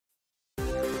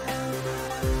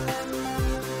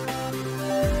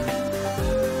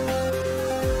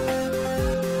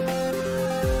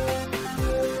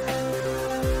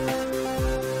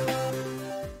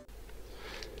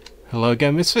Hello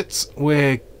again, Misfits.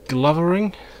 We're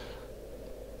glovering.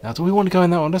 Now, do we want to go in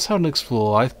that one? Let's have an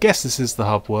explore. I guess this is the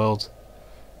hub world.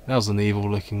 That was an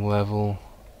evil-looking level.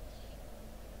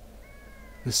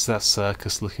 This is that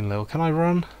circus-looking level. Can I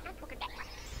run?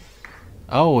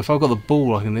 Oh, if I've got the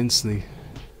ball, I can instantly...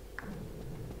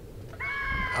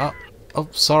 Oh,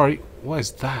 sorry. What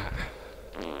is that?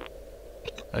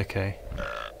 Okay.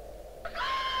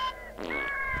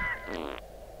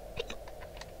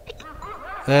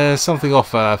 There's something off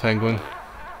about that penguin.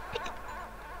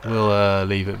 We'll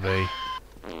leave it be.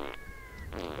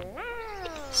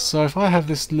 So if I have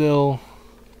this little...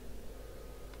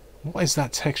 What is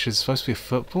that texture? It's supposed to be a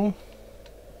football?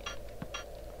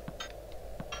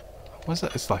 What is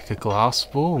that? It's like a glass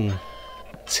ball.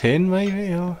 Tin,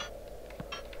 maybe? Or...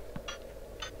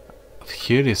 A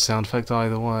peculiar sound effect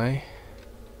either way.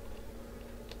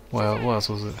 Well, what else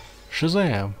was it?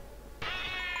 Shazam!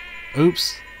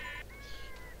 Oops!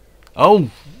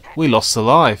 Oh! We lost a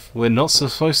life. We're not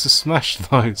supposed to smash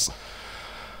those.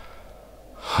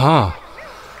 Huh.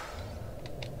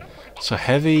 So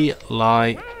heavy,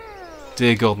 light,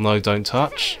 dear God no, don't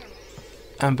touch.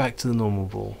 And back to the normal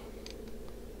ball.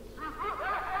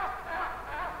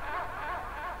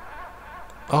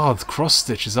 Oh, the cross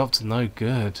stitch is up to no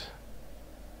good.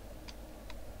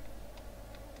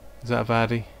 Is that a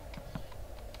baddie?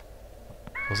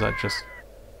 Or was that just...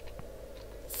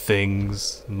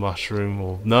 things, mushroom,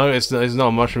 or no, it's not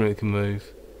a mushroom. It can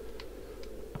move.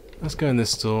 Let's go in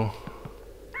this door.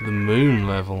 The moon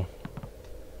level.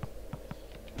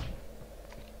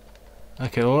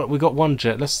 Okay, well, we got one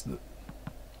jet. Let's.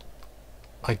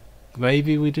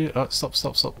 Maybe we do. Oh, stop!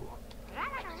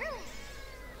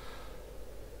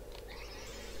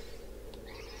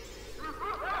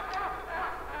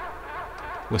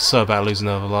 We're so bad at losing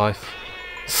another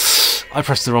life. I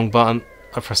pressed the wrong button.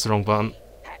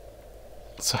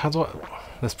 So how do I...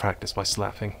 Let's practice by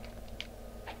slapping.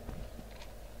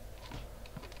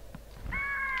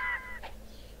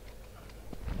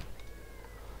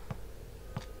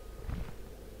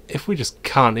 If we just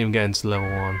can't even get into level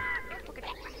 1.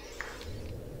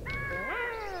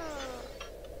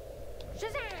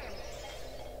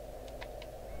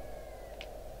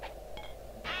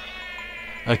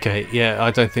 Okay, yeah,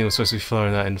 I don't think we're supposed to be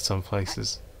throwing that into some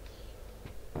places.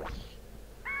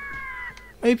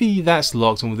 Maybe that's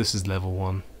locked and this is level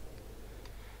 1.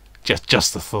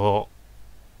 Just a thought.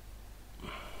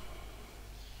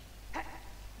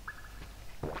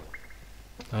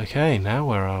 Okay, now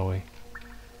where are we?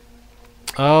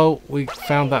 Oh, we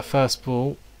found that first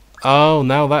ball. Oh,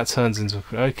 now that turns into...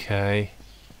 Okay.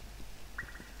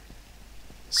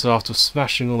 So after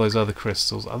smashing all those other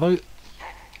crystals, are those...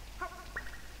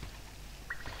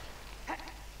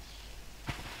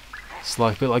 It's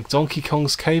like a bit like Donkey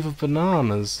Kong's Cave of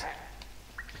Bananas.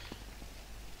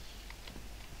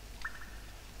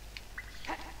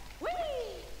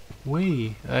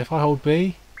 Wee. If I hold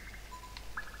B...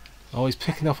 Oh, he's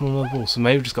picking up on another ball, so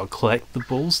maybe we've just got to collect the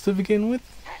balls to begin with?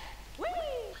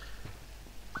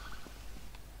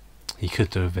 He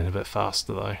could have been a bit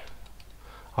faster though.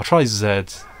 I'll try Z,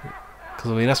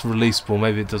 because I mean that's a release ball,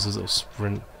 maybe it does a little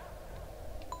sprint.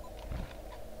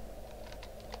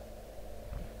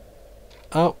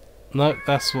 Oh, no,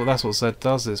 that's what Z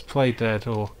does, is play dead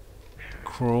or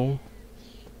crawl.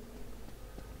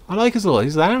 I like his little,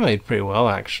 he's animated pretty well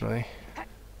actually.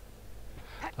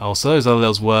 Oh, so those other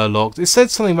levels were locked. It said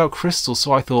something about crystals,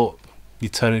 so I thought you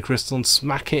turn a crystal and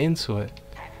smack it into it.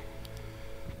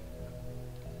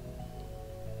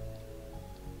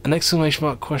 An exclamation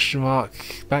mark, question mark,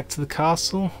 back to the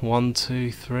castle. 1,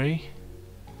 2, 3.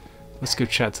 Let's go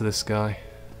chat to this guy.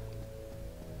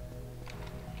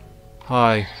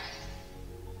 Hi.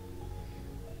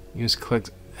 You just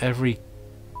collect every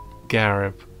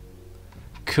garib.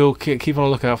 Cool, keep on a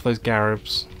lookout for those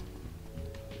garibs.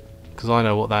 Because I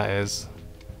know what that is.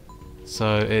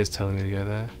 So it is telling me to go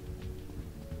there.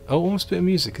 Oh, almost a bit of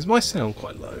music. Is my sound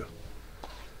quite low?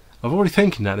 I've already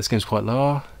thinking that this game's quite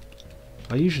low.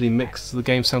 I usually mix the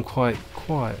game sound quite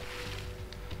quiet.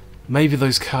 Maybe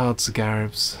those cards are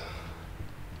garibs.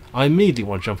 I immediately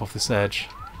want to jump off this edge.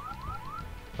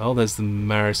 Oh, there's the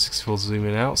Mario 64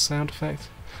 zooming out sound effect.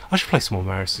 I should play some more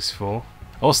Mario 64.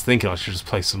 I was thinking I should just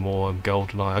play some more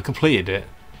GoldenEye. I completed it.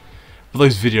 But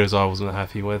those videos I wasn't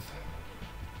happy with.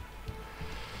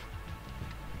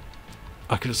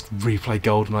 I could just replay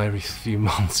GoldenEye every few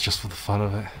months just for the fun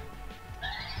of it.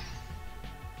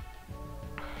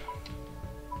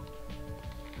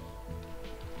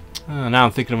 Now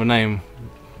I'm thinking of a name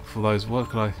for those. What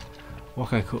can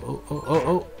I call?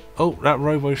 Oh! That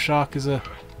Robo Shark is a...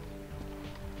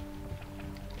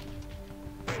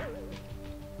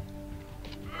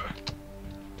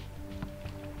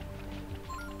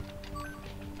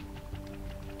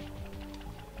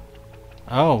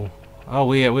 Oh. Oh,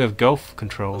 we have golf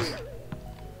controls.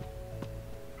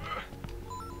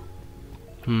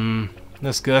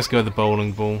 Let's go with the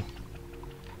bowling ball.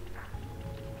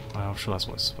 Well, I'm sure that's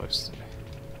what it's supposed to be.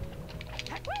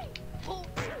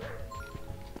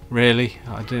 Really?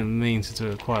 I didn't mean to do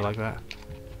it quite like that.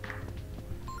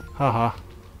 Haha.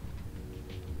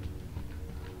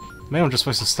 Maybe I'm just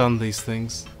supposed to stun these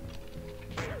things.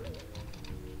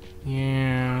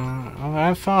 Yeah,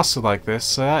 I'm faster like this,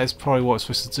 so that is probably what it's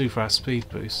supposed to do for our speed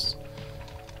boost.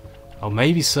 Oh,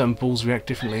 maybe certain balls react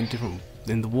differently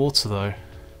in the water though.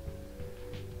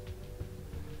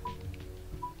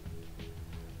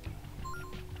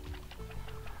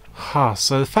 Huh,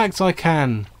 so the fact I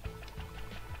can...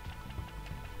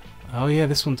 Oh yeah,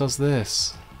 this one does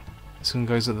this. This one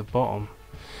goes at the bottom.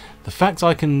 The fact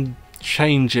I can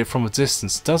change it from a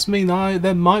distance does mean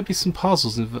there might be some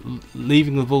puzzles in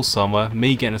leaving the ball somewhere,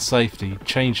 me getting a safety,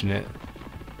 changing it,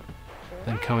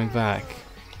 then coming back.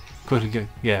 Quickly go.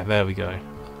 Yeah, there we go.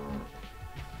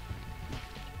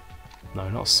 No,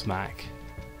 not smack.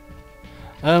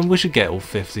 We should get all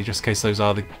 50 just in case those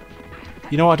are the...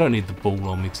 You know what, I don't need the ball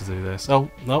on me to do this.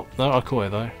 Oh, no, I caught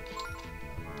it though.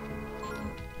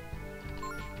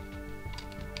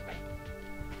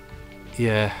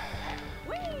 Yeah.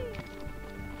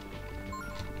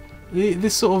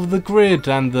 This sort of the grid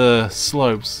and the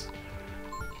slopes,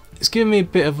 it's giving me a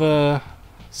bit of a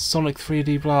Sonic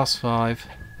 3D Blast vibe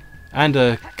and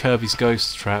a Kirby's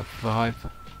Ghost Trap vibe.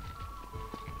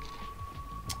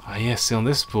 Ah yes, see on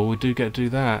this ball we do get to do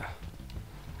that.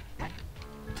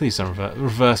 Please don't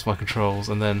reverse my controls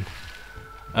and then...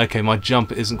 Okay, my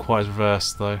jump isn't quite as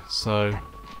reversed though, so...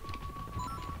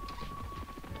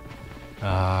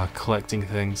 collecting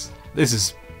things. This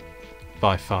is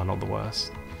by far not the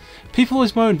worst. People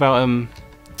always moan about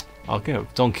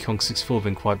Donkey Kong 64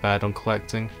 being quite bad on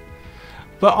collecting.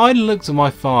 But I looked at my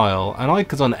file and I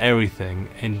could have done everything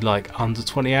in like under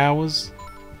 20 hours.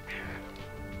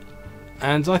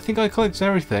 And I think I collected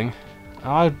everything.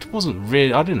 I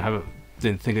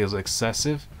didn't think it was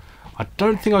excessive. I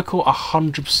don't think I caught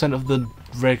 100% of the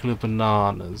regular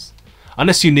bananas.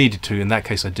 Unless you needed to, in that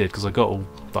case I did, because I got all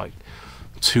like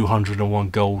 201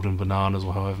 golden bananas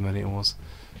or however many it was.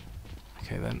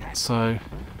 Okay then, so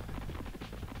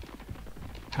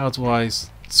how do I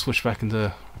switch back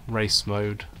into race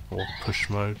mode or push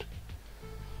mode?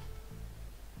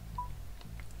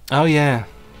 Oh yeah.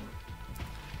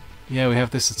 Yeah, we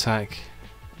have this attack.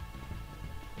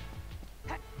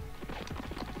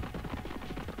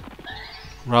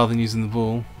 Rather than using the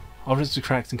ball. Objects are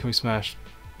cracked and can be smashed.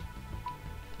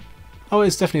 Oh,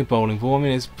 it's definitely a bowling ball. I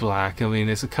mean, it's black. I mean,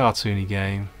 it's a cartoony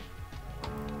game.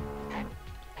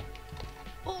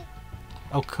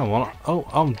 Oh, come on.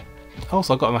 Oh,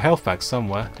 also I got my health back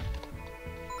somewhere.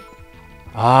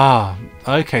 Ah,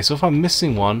 okay, so if I'm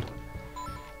missing one,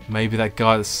 maybe that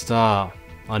guy at the start,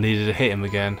 I needed to hit him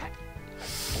again.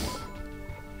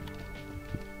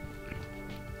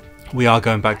 We are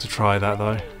going back to try that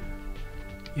though.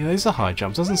 Yeah, there's a high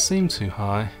jump. Doesn't seem too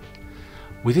high.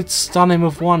 We did stun him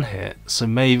with one hit, so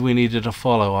maybe we needed a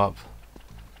follow-up.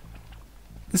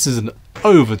 This is an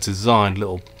over-designed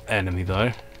little enemy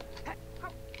though.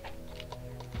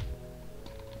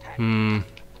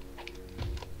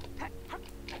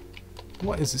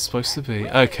 What is it supposed to be?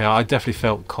 Okay, I definitely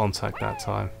felt contact that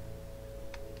time.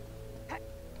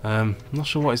 Not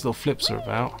sure what his little flips are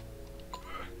about.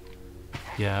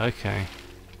 Yeah, okay.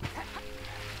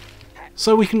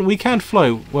 So we can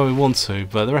float when we want to,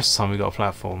 but the rest of the time we got a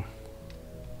platform.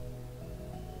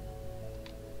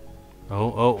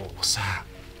 Oh, what's that?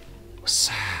 What's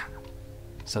that?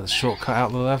 Is that the shortcut out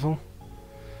of the level?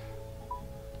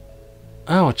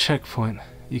 Oh, a checkpoint.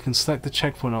 You can select the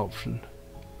checkpoint option.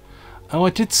 Oh, I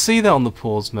did see that on the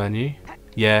pause menu.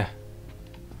 Yeah.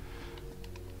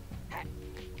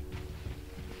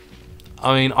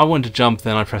 I mean, I wanted to jump,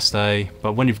 then I pressed A.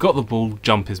 But when you've got the ball,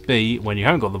 jump is B. When you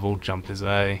haven't got the ball, jump is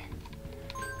A.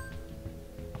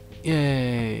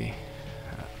 Yay.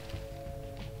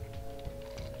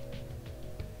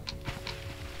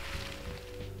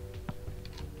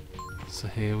 So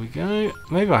here we go.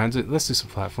 Maybe I can do. Let's do some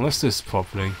platform. Let's do this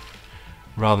properly,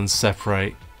 rather than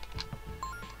separate.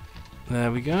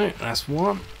 There we go. That's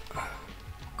one.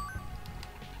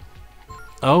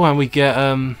 Oh, and we get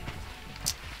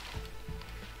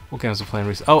what games are playing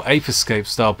recently? Oh, Ape Escape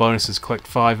style bonuses. Collect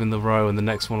 5 in the row, and the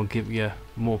next one will give you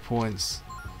more points.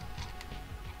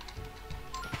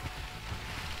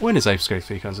 When is Ape Escape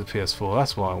 3 comes to PS4?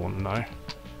 That's what I want to know.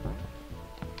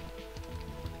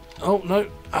 Oh no!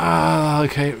 Ah,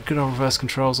 okay. Good on reverse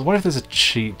controls. I wonder if there's a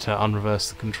cheat to unreverse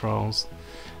the controls.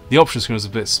 The option screen was a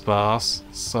bit sparse,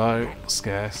 so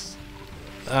scarce.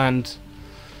 And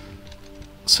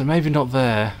so maybe not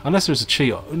there. Unless there's a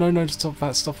cheat. Oh, no, no, stop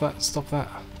that, stop that, stop that.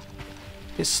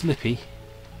 Bit slippy.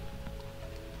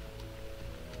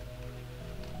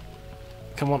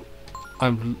 Come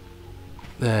on.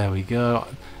 There we go.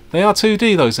 They are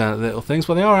 2D, those little things,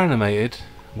 but they are animated.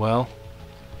 Well.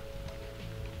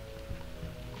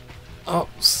 Up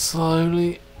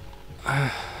slowly.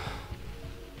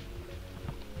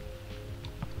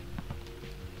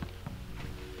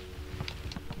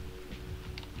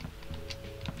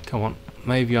 Come on.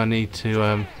 Maybe I need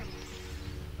to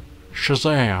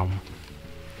Shazam.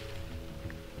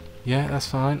 Yeah, that's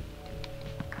fine.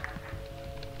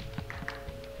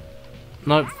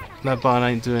 Nope, that button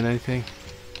ain't doing anything.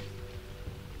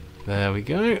 There we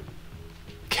go.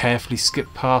 Carefully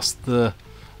skip past the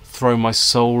throw my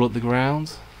soul at the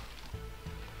ground.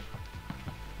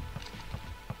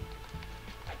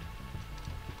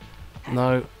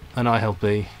 No, and I held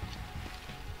B.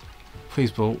 Please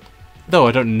ball. Though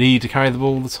I don't need to carry the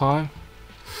ball all the time.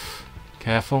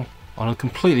 Careful. On a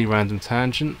completely random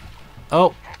tangent.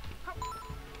 Oh!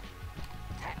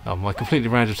 Oh, my completely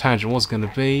random tangent was going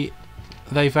to be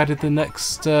they've added the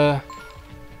next, the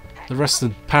rest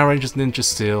of Power Rangers Ninja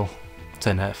Steel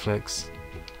to Netflix.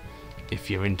 If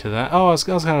you're into that. Oh, it's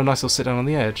kind of a nice little sit down on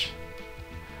the edge.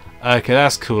 Okay,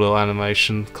 that's a cool little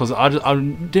animation. Because I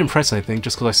didn't press anything,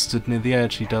 just because I stood near the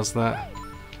edge, he does that.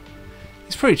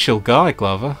 He's a pretty chill guy,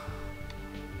 Glover.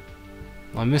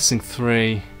 I'm missing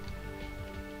 3.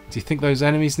 Do you think those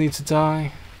enemies need to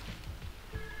die?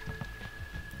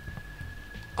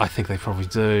 I think they probably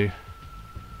do.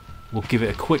 We'll give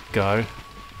it a quick go.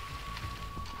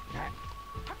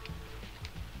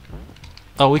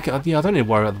 Oh, we can. Yeah, I don't need to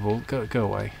worry about the ball. Go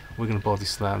away. We're gonna body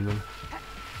slam them.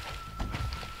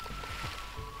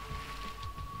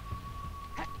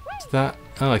 Is that?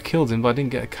 Oh, I killed him, but I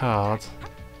didn't get a card.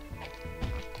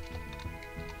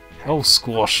 Oh,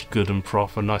 squashed good and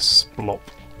proper. Nice splop.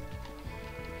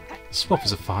 Splop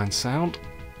is a fine sound.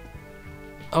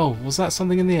 Oh, was that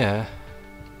something in the air?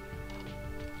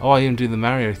 Oh, I even do the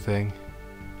Mario thing.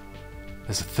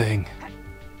 There's a thing.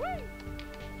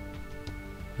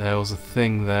 There was a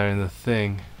thing there in the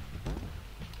thing.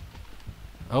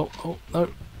 Oh, oh, no.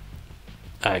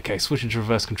 Okay, switching to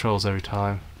reverse controls every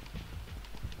time.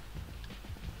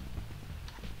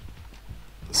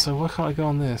 So why can't I go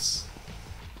on this?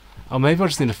 Oh, maybe I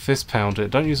just need to fist pound it.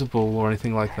 Don't use a ball or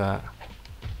anything like that.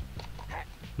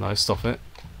 No, stop it.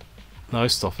 No,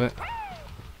 stop it.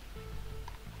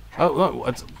 Oh, no,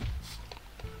 what?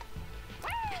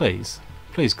 Please.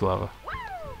 Please, Glover.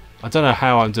 I don't know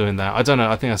how I'm doing that. I don't know.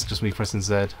 I think that's just me pressing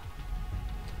Z.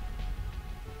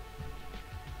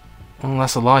 Oh,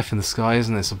 that's a life in the sky,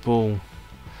 isn't it? It's a ball.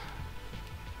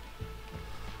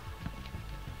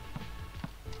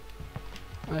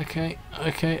 Okay,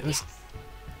 okay, let's...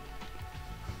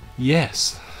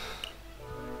 Yes!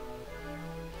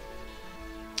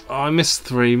 Oh, I missed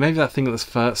 3. Maybe that thing at the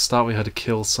first start we had to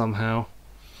kill somehow.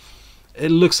 It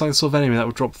looks like the sort of enemy that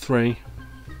would drop 3.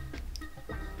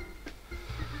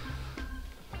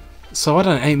 So I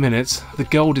don't know, 8 minutes. The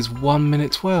gold is 1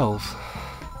 minute 12.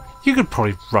 You could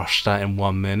probably rush that in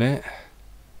 1 minute.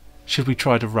 Should we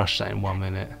try to rush that in 1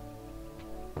 minute?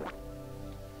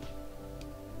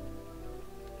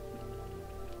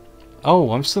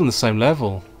 Oh, I'm still in the same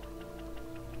level.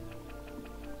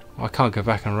 I can't go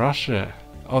back and rush it.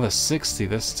 Oh, there's 60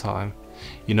 this time.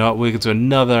 You know what, we're going to do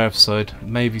another episode,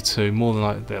 maybe 2, more than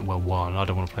like, well, 1. I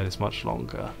don't want to play this much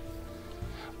longer.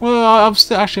 Well, I'm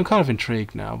kind of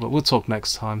intrigued now, but we'll talk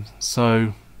next time.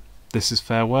 So, this is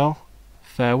farewell.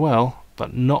 Farewell,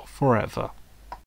 but not forever.